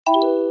É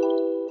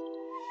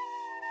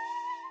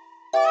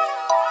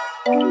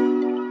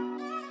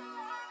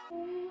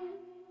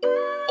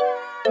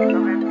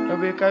o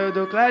BK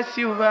do Classe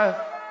Silva,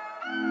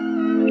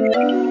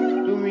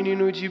 o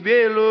menino de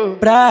Belo.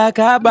 Pra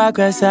acabar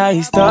com essa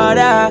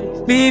história,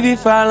 vive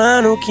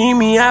falando que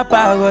me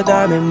apagou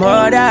da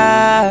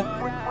memória.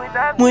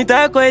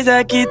 Muita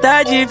coisa que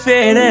tá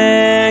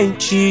diferente.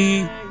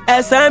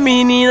 Essa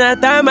menina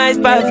tá mais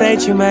pra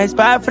frente, mais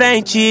pra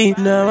frente.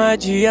 Não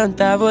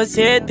adianta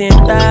você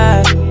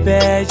tentar,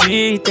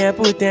 perde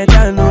tempo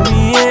tentando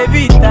me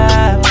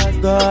evitar.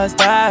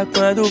 Gosta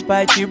quando o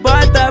pai te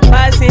bota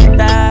pra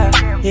sentar,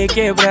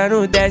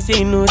 requebrando,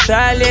 desce no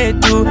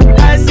talento.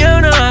 Assim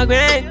eu não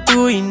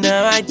aguento e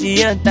não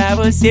adianta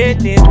você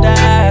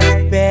tentar,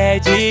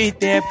 perde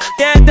tempo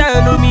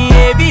tentando me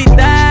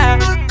evitar.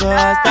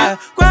 Gosta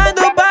quando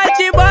o pai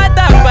te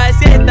bota pra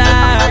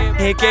sentar,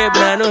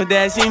 requebrando,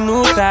 desce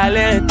no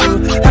talento.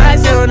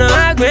 Assim eu não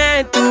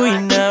aguento e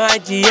não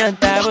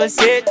adianta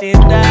você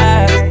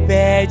tentar,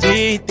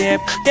 perde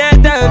tempo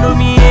tentando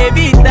me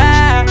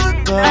evitar.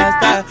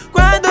 Gosta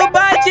quando o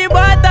pai te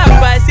bota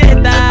pra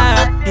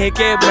sentar,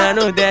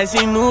 requebrando,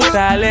 desce no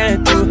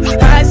talento.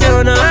 Assim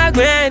eu não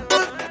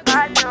aguento.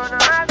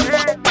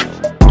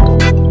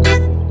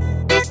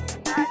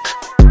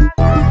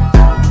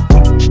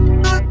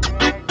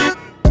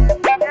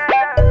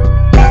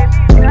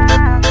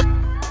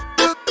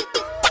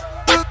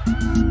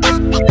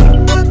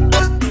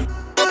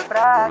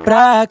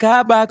 Pra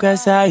acabar com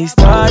essa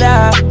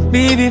história,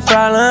 vive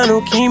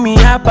falando que me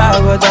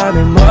apagou da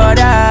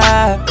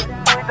memória.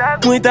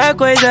 Muita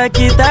coisa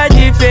que tá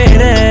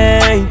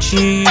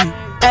diferente.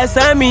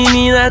 Essa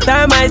menina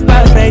tá mais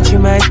pra frente,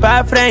 mais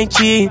pra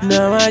frente.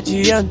 Não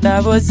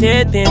adianta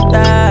você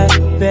tentar,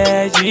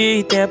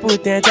 perde tempo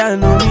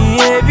tentando me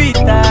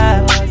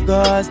evitar.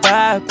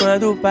 Gosta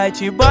quando o pai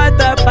te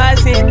bota pra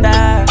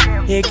sentar,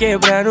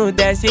 requebrando,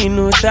 desce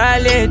no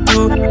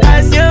talento.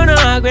 Assim eu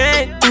não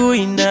aguento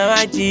e não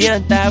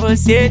adianta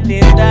você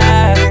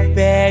tentar,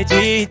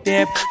 perde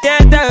tempo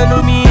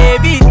tentando me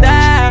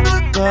evitar.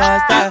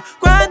 Gosta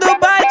quando o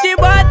pai te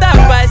bota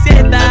pra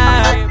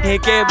sentar,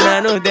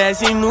 requebrando,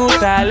 desce no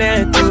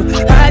talento.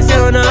 Assim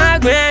eu não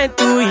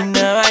aguento e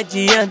não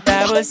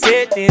adianta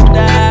você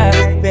tentar,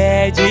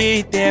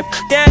 perde tempo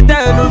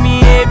tentando me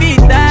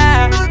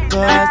evitar.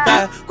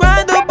 Gosta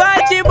quando o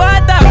pai te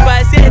bota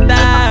pra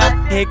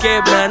sentar,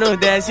 requebrando,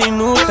 desce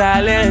no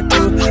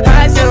talento.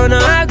 Assim eu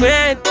não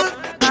aguento.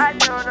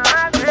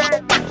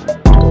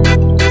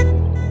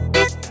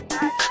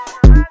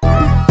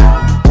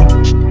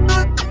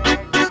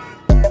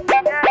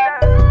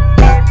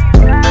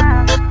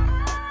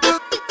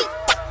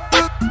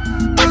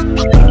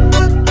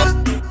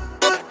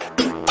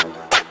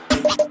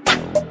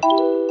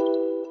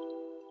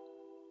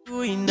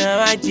 E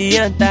não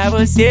adianta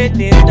você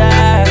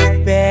tentar,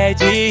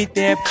 perde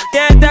tempo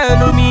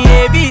tentando me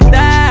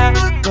evitar.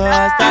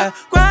 Gosta